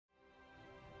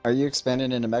Are you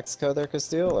expanding into Mexico there,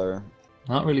 Castile, or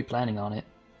Not really planning on it.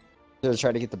 to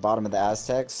try to get the bottom of the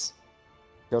Aztecs?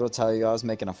 Go to tell you I was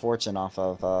making a fortune off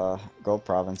of gold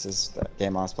provinces. That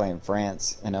game I was playing in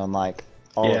France, and on like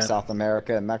all of South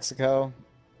America and Mexico,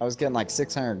 I was getting like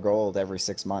 600 gold every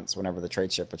 6 months whenever the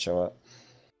trade ship would show up.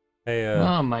 Hey,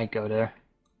 I might go there.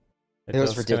 It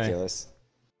was ridiculous.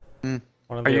 One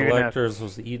of the electors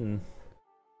was Eden.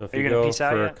 So if you go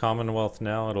for Commonwealth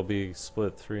now, it'll be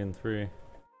split 3 and 3.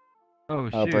 Oh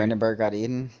shit. Brandenburg got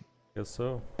Eden. Guess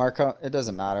so. Marco, it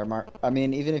doesn't matter. I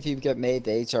mean, even if you get made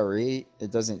the HRE,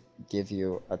 it doesn't give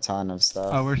you a ton of stuff.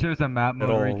 Oh, there's a map mode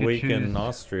where you It'll can weaken choose.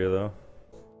 Austria though.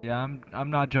 Yeah,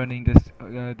 I'm not joining this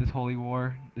this holy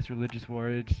war, this religious war.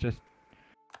 It's just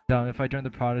dumb. If I join the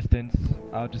Protestants,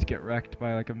 I'll just get wrecked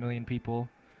by like 1 million people.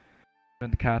 Join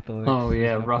the Catholics. Oh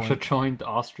yeah, no Russia point. joined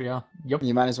Austria. Yep.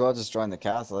 You might as well just join the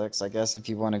Catholics, I guess, if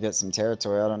you want to get some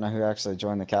territory. I don't know who actually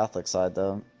joined the Catholic side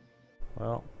though,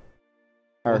 Well,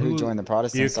 or who joined the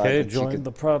Protestant side. UK joined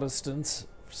the Protestants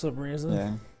for some reason.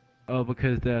 Yeah. Oh,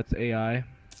 because that's AI.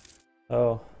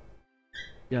 Oh.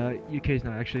 Yeah, UK's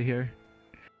not actually here.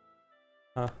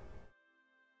 Huh.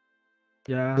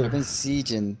 Yeah. I've been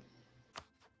sieging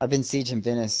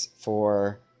Venice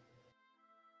for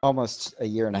almost a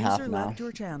year and a half now. Left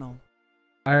your channel.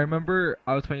 I remember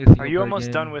I was playing a single Are you player almost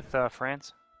game. done with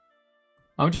France?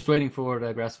 I'm just waiting for the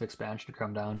aggressive expansion to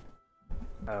come down.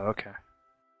 Oh, okay.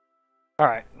 All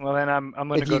right. Well, then I'm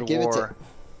gonna If go you to give it war.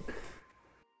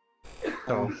 to-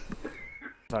 So,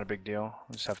 not a big deal.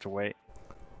 I'll just have to wait.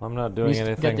 I'm not doing You get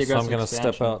anything, the so I'm aggressive gonna step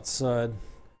expansion. outside.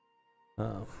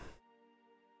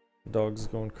 Dog's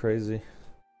going crazy.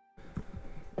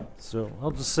 So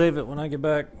I'll just save it when I get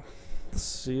back.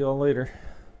 See y'all later.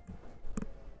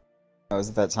 Oh, is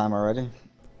it that time already?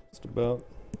 Just about.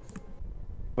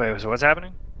 Wait, so what's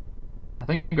happening? I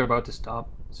think we're about to stop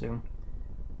soon.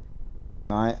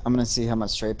 Alright, I'm gonna see how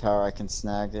much trade power I can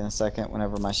snag in a second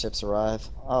whenever my ships arrive.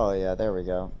 Oh yeah, there we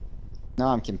go. Now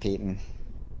I'm competing.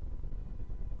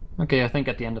 Okay, I think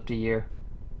at the end of the year,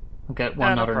 I'll get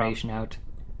one other nation out.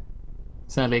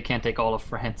 Sadly, I can't take all of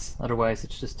France. Otherwise,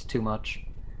 it's just too much.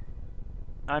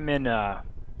 I'm in a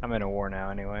war now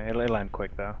anyway. It'll end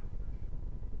quick though.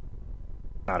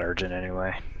 Not urgent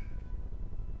anyway.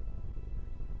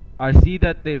 I see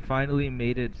that they finally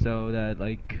made it so that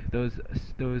like those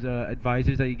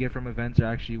advisors that you get from events are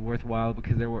actually worthwhile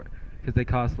because they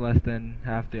cost less than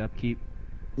half the upkeep.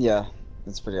 Yeah,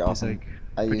 that's pretty awesome. Like,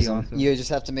 I pretty use them. awesome. You just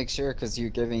have to make sure because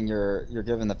you're giving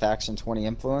the faction 20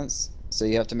 influence, so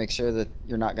you have to make sure that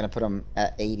you're not going to put them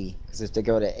at 80 because if they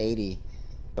go to 80,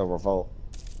 they'll revolt.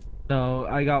 No,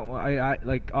 I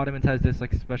like Ottomans has this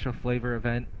like special flavor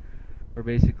event where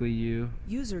basically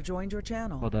User joined your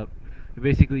channel. hold up.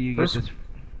 Basically you get this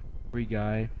free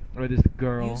guy or this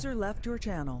girl. User left your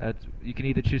channel. That's you can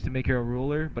either choose to make her a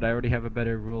ruler, but I already have a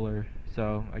better ruler,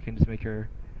 so I can just make her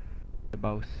the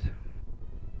boss,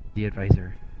 the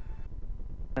advisor.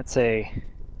 That's a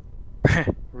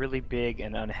really big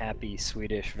and unhappy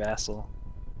Swedish vassal.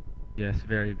 Yes,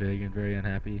 very big and very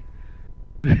unhappy.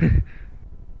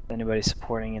 Anybody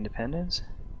supporting independence?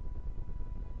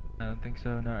 I don't think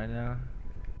so, not right now.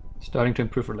 Starting to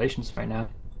improve relations right now.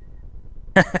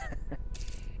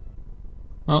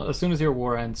 Well, as soon as your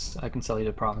war ends, I can sell you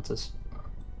the provinces.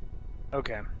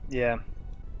 Okay, yeah.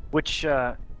 Which,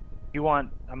 you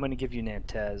want... I'm gonna give you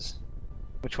Nantes.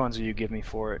 Which ones will you give me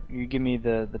for it? You give me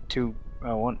the two...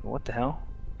 what the hell?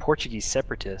 Portuguese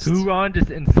separatists. Huron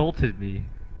just insulted me.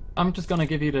 I'm just gonna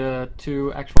give you the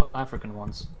 2 actual African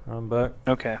ones. I'm back.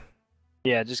 Okay.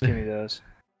 Yeah, just give me those.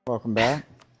 Welcome back.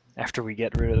 After we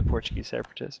get rid of the Portuguese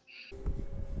separatists.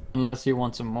 Unless you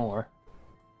want some more.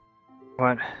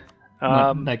 What?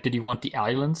 Like, did you want the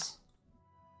islands?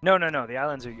 No. The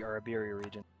islands are Iberia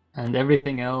region. And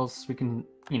everything else, we can,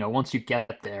 once you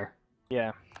get there.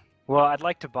 Yeah. Well, I'd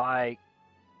like to buy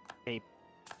a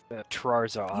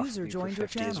Trarza off User you for joined your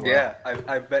 50 as channel. well. Yeah,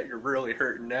 I bet you're really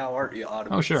hurting now, aren't you,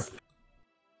 Ottomans? Oh, sure.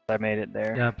 I made it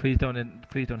there. Yeah, please don't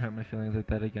hurt my feelings like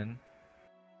that again.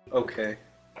 Okay,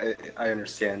 I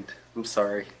understand. I'm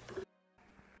sorry.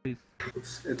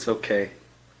 Please. It's okay.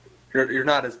 You're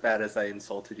not as bad as I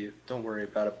insulted you. Don't worry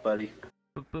about it, buddy.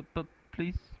 But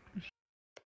please.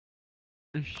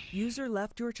 User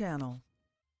left your channel.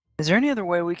 Is there any other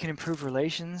way we can improve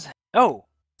relations? Oh!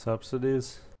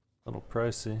 Subsidies? A little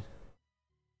pricey.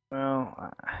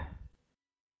 Well,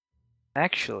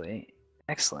 actually,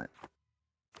 excellent.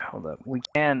 Hold up. We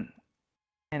can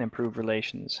improve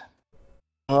relations.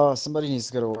 Oh, somebody needs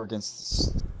to go to war against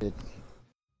stupid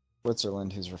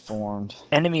Switzerland, who's reformed.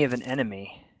 Enemy of an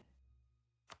enemy.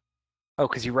 Oh,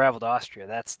 because you rivaled Austria.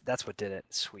 That's what did it.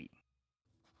 Sweet.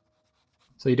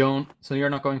 So you don't. So you're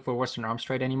not going for Western arms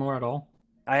trade anymore at all?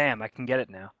 I am. I can get it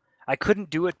now. I couldn't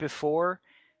do it before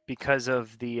because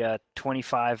of the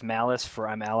 25 malice for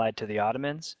I'm allied to the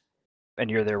Ottomans, and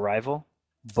you're their rival.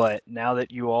 But now that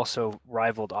you also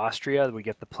rivaled Austria, we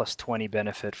get the plus 20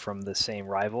 benefit from the same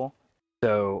rival.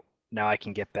 So now I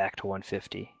can get back to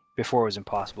 150. Before it was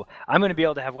impossible. I'm going to be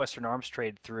able to have Western arms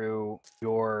trade through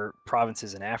your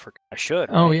provinces in Africa. I should.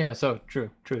 Right? Oh yeah, so true.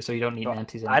 So you don't need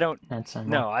Nantes. I don't. anymore.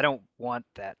 No, I don't want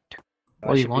that.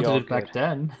 Well, you wanted it back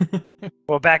then.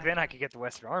 Well, back then I could get the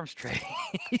Western arms trade.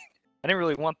 I didn't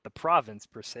really want the province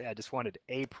per se. I just wanted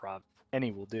a province.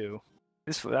 Any will do.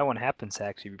 That one happens to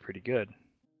actually be pretty good.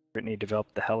 Brittany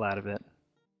developed the hell out of it.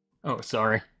 Oh,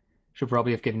 sorry. Should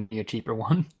probably have given you a cheaper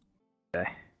one.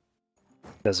 Okay.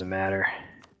 Doesn't matter.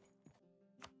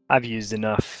 I've used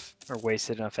enough or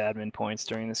wasted enough admin points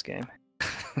during this game.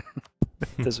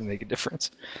 It doesn't make a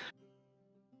difference.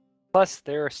 Plus,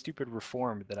 they're a stupid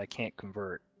reform that I can't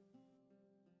convert.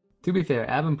 To be fair,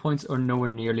 admin points are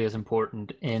nowhere nearly as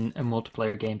important in a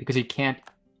multiplayer game because you can't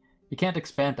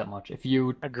expand that much. If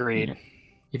you Agreed.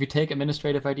 If you take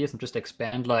administrative ideas and just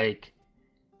expand like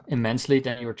immensely,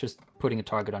 then you're just putting a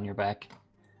target on your back.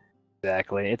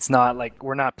 Exactly. It's not like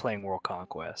we're not playing World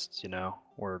Conquest, you know.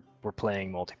 We're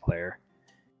playing multiplayer.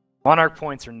 Monarch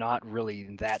points are not really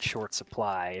in that short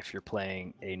supply if you're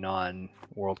playing a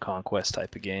non-World Conquest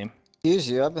type of game. Excuse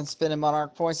you, I've been spending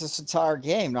Monarch points this entire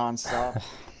game nonstop.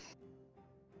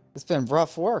 It's been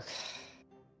rough work.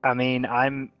 I mean,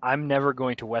 I'm never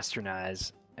going to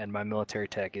Westernize, and my military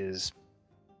tech is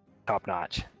top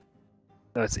notch.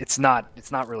 So it's not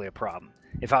really a problem.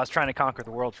 If I was trying to conquer the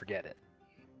world, forget it.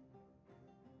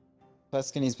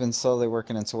 Tuscany's been slowly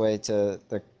working its way to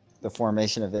the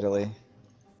formation of Italy.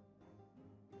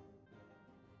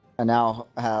 I now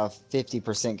have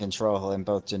 50% control in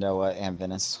both Genoa and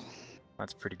Venice.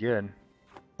 That's pretty good.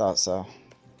 Thought so.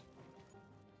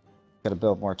 Gotta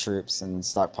build more troops and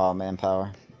stockpile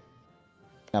manpower.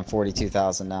 I'm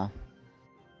 42,000 now.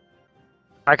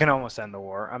 I can almost end the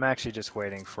war. I'm actually just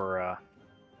waiting for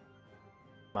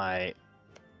my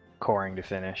coring to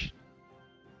finish.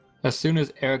 As soon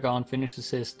as Aragon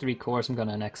finishes his 3 cores, I'm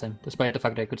gonna annex him, despite the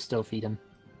fact that I could still feed him.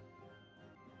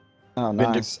 Oh,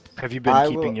 nice. Have you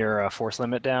been keeping your force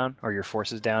limit down, or your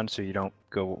forces down, so you don't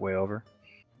go way over?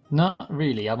 Not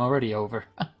really, I'm already over.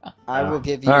 I will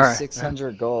give you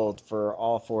 600 gold for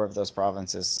all 4 of those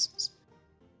provinces.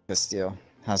 Castile.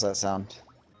 How's that sound?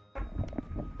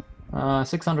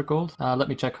 600 gold? Let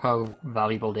me check how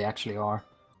valuable they actually are.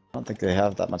 I don't think they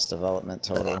have that much development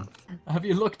total. Have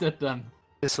you looked at them?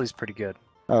 Sicily's pretty good.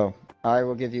 Oh, I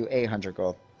will give you 800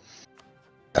 gold.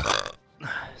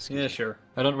 Yeah, sure.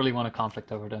 I don't really want a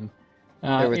conflict over them.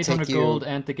 800 gold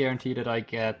and the guarantee that I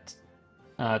get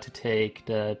to take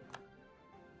the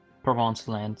Provence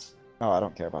lands. Oh, I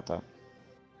don't care about that.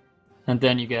 And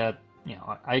then you get,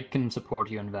 I can support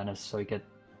you in Venice, so you get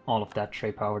all of that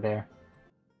trade power there.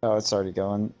 Oh, it's already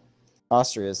going.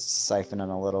 Austria is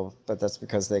siphoning a little, but that's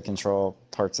because they control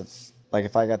parts of... Like,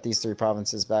 if I got these 3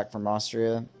 provinces back from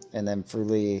Austria, and then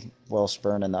Friuli,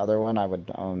 Welshburn, and the other one, I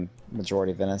would own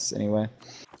majority Venice anyway.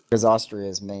 Because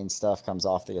Austria's main stuff comes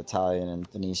off the Italian and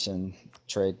Venetian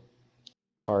trade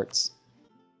parts.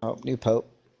 Oh, new pope.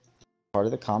 Part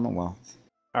of the Commonwealth.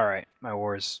 Alright, my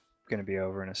war's gonna be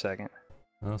over in a second.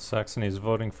 Well, Saxony's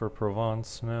voting for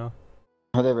Provence now.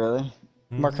 Are they really?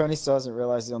 Mm-hmm. Marconi still hasn't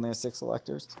realized he only has 6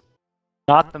 electors.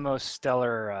 Not the most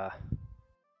stellar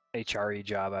HRE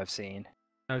job I've seen.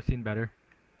 I've seen better.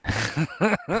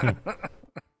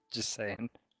 Just saying.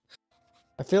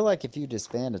 I feel like if you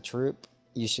disband a troop,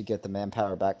 you should get the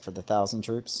manpower back for the 1,000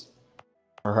 troops.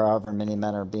 Or however many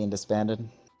men are being disbanded.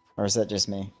 Or is that just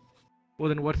me? Well,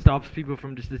 then what stops people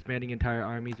from just disbanding entire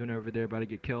armies whenever they're about to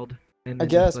get killed? And I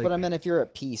guess, but I mean if you're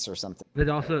at peace or something. That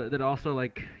also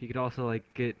like you could also like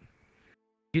get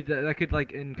that could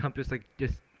like encompass like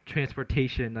just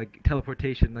transportation, like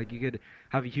teleportation. Like you could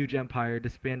have a huge empire,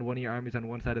 disband one of your armies on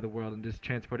one side of the world, and just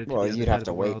transport it to the other side of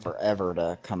the world. Well, you'd have to wait forever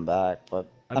to come back,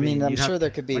 but I mean I'm sure there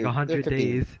could be like 100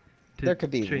 days. There could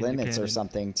be limits or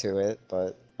something to it,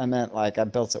 but I meant like I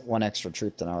built 1 extra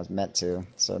troop than I was meant to,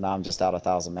 so now I'm just out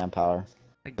 1,000 manpower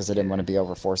because I didn't want to be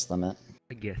over force limit.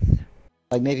 I guess.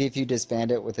 Like maybe if you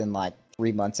disband it within like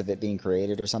 3 months of it being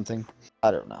created or something.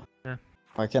 I don't know. Yeah.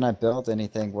 Why can't I build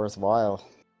anything worthwhile?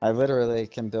 I literally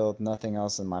can build nothing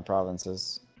else in my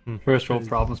provinces. First world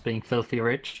problems being filthy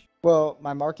rich. Well,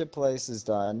 my marketplace is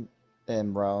done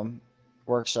in Rome.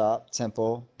 Workshop,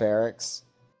 temple, barracks,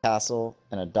 castle,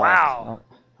 and a dock. Wow.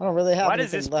 I don't really have Why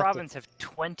anything does this left province have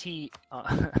 20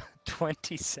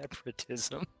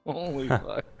 separatism? Holy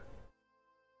fuck.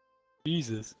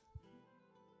 Jesus.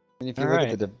 And if you look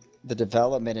at the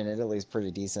development in Italy is pretty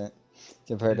decent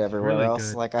compared to everywhere really else.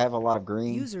 good. Like I have a lot of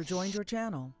green. User joined your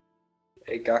channel.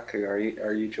 Hey Gaku, are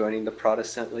you joining the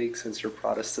Protestant League since you're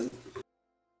Protestant?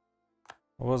 I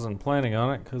wasn't planning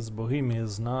on it because Bohemia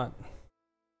is not.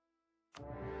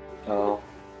 Oh.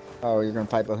 Oh, you're gonna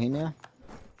fight Bohemia?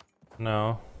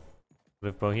 No. But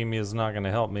if Bohemia is not going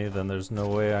to help me, then there's no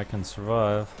way I can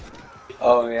survive.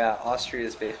 Oh yeah, Austria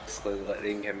is basically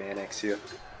letting him annex you.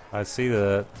 I see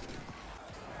that.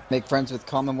 Make friends with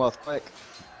Commonwealth quick.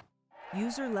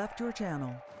 User left your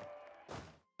channel.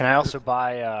 Can I also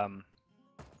buy,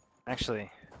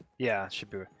 actually, yeah, it should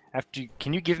be.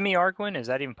 Can you give me Arguin? Is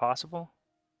that even possible?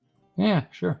 Yeah,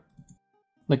 sure.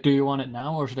 Like, do you want it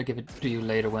now, or should I give it to you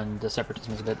later when the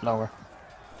separatism is a bit lower?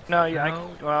 No, yeah,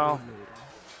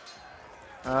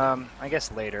 I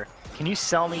guess later. Can you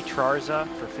sell me Trarza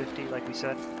for 50, like we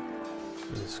said?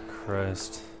 Jesus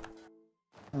Christ.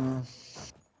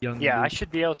 Yeah, I should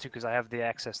be able to because I have the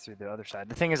access through the other side.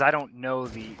 The thing is, I don't know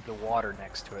the water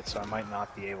next to it, so I might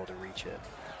not be able to reach it.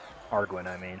 Arguin,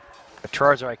 I mean. But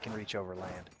Trarza I can reach over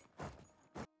land.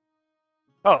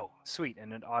 Oh, sweet,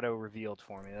 and it auto-revealed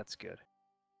for me. That's good.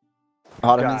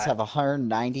 Ottomans have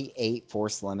 198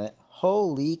 force limit.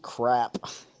 Holy crap.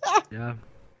 Yeah.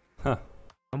 Huh.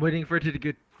 I'm waiting for it to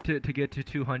get to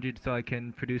 200 so I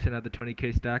can produce another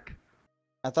 20k stack.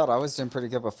 I thought I was doing pretty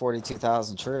good with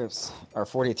 42,000 troops, or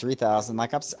 43,000.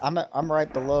 Like I'm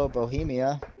right below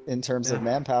Bohemia in terms of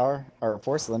manpower or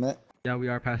force limit. Yeah, we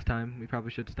are past time. We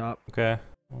probably should stop. Okay.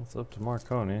 Well, it's up to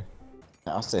Markoni.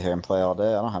 I'll sit here and play all day.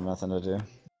 I don't have nothing to do.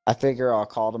 I figure I'll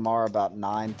call tomorrow about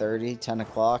 9:30, 10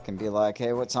 o'clock, and be like,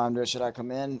 hey, what time should I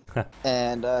come in?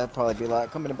 And probably be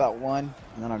like, come in about 1,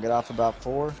 and then I'll get off about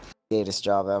 4. Greatest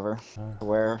job ever.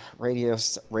 Where radio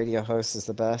host is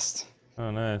the best. Oh,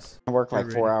 nice. I work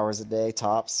like 4 hours a day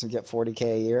tops and get 40k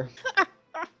a year.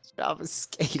 Job is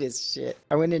skate as shit.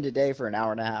 I went in today for an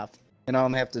hour and a half, and I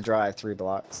only have to drive 3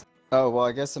 blocks. Oh, well,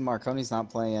 I guess if Marconi's not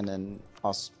playing in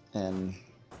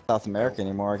South America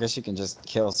anymore, I guess you can just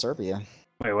kill Serbia.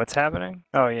 Wait, what's happening?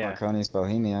 Oh, yeah. Marconi's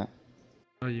Bohemia.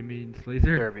 Oh, you mean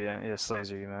Slazer? Serbia. Yeah,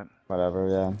 Slazer, you meant. Whatever,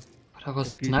 yeah. But I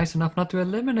was nice enough not to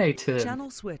eliminate him. Channel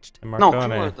switched. And No,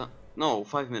 Marconi. no,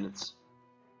 5 minutes.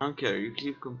 I don't care, you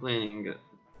keep complaining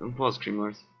on pause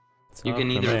screamers. It's You not can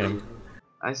for either me. them.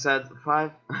 I said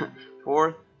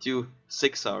 4 to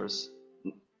 6 hours.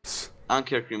 I don't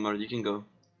care, Creamer, you can go.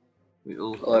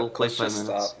 We'll play 5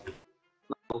 minutes.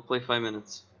 We'll play 5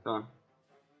 minutes. Go on.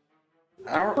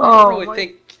 I don't really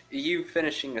think you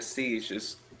finishing a siege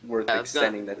is worth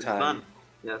extending the time. Done.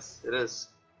 Yes, it is.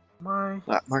 My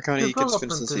Marconi, you can just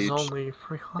finish development the is siege only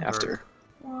 300. after.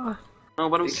 What? No,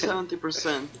 but I'm You can-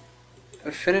 70%.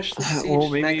 Finish the siege Well,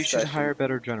 maybe next you should session. hire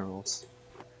better generals.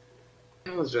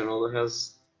 I was general that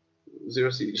has 0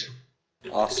 siege.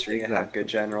 Austria have good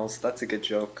generals. That's a good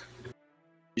joke.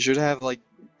 You should have, like,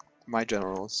 my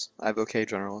generals. I have okay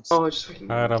generals. Oh, I just fucking.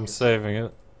 Alright, I'm saving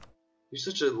it. You're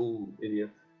such a little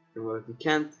idiot. You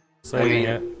can't. Saving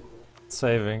it.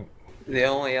 Saving. The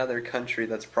only other country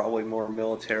that's probably more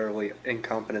militarily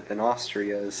incompetent than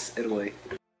Austria is Italy.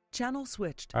 Channel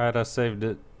switched. Alright, I saved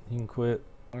it. You can quit.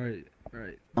 Alright.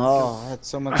 Oh, I had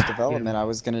so much development I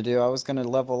was gonna do. I was gonna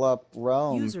level up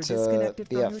Rome User to disconnected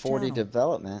be from at your 40 channel.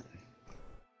 development.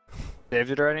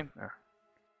 Saved it already? Oh.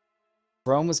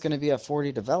 Rome was gonna be at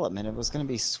 40 development. It was gonna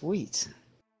be sweet.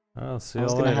 I'll see I you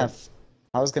was later. gonna have See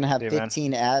you, man.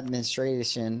 15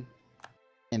 administration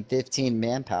and 15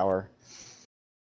 manpower.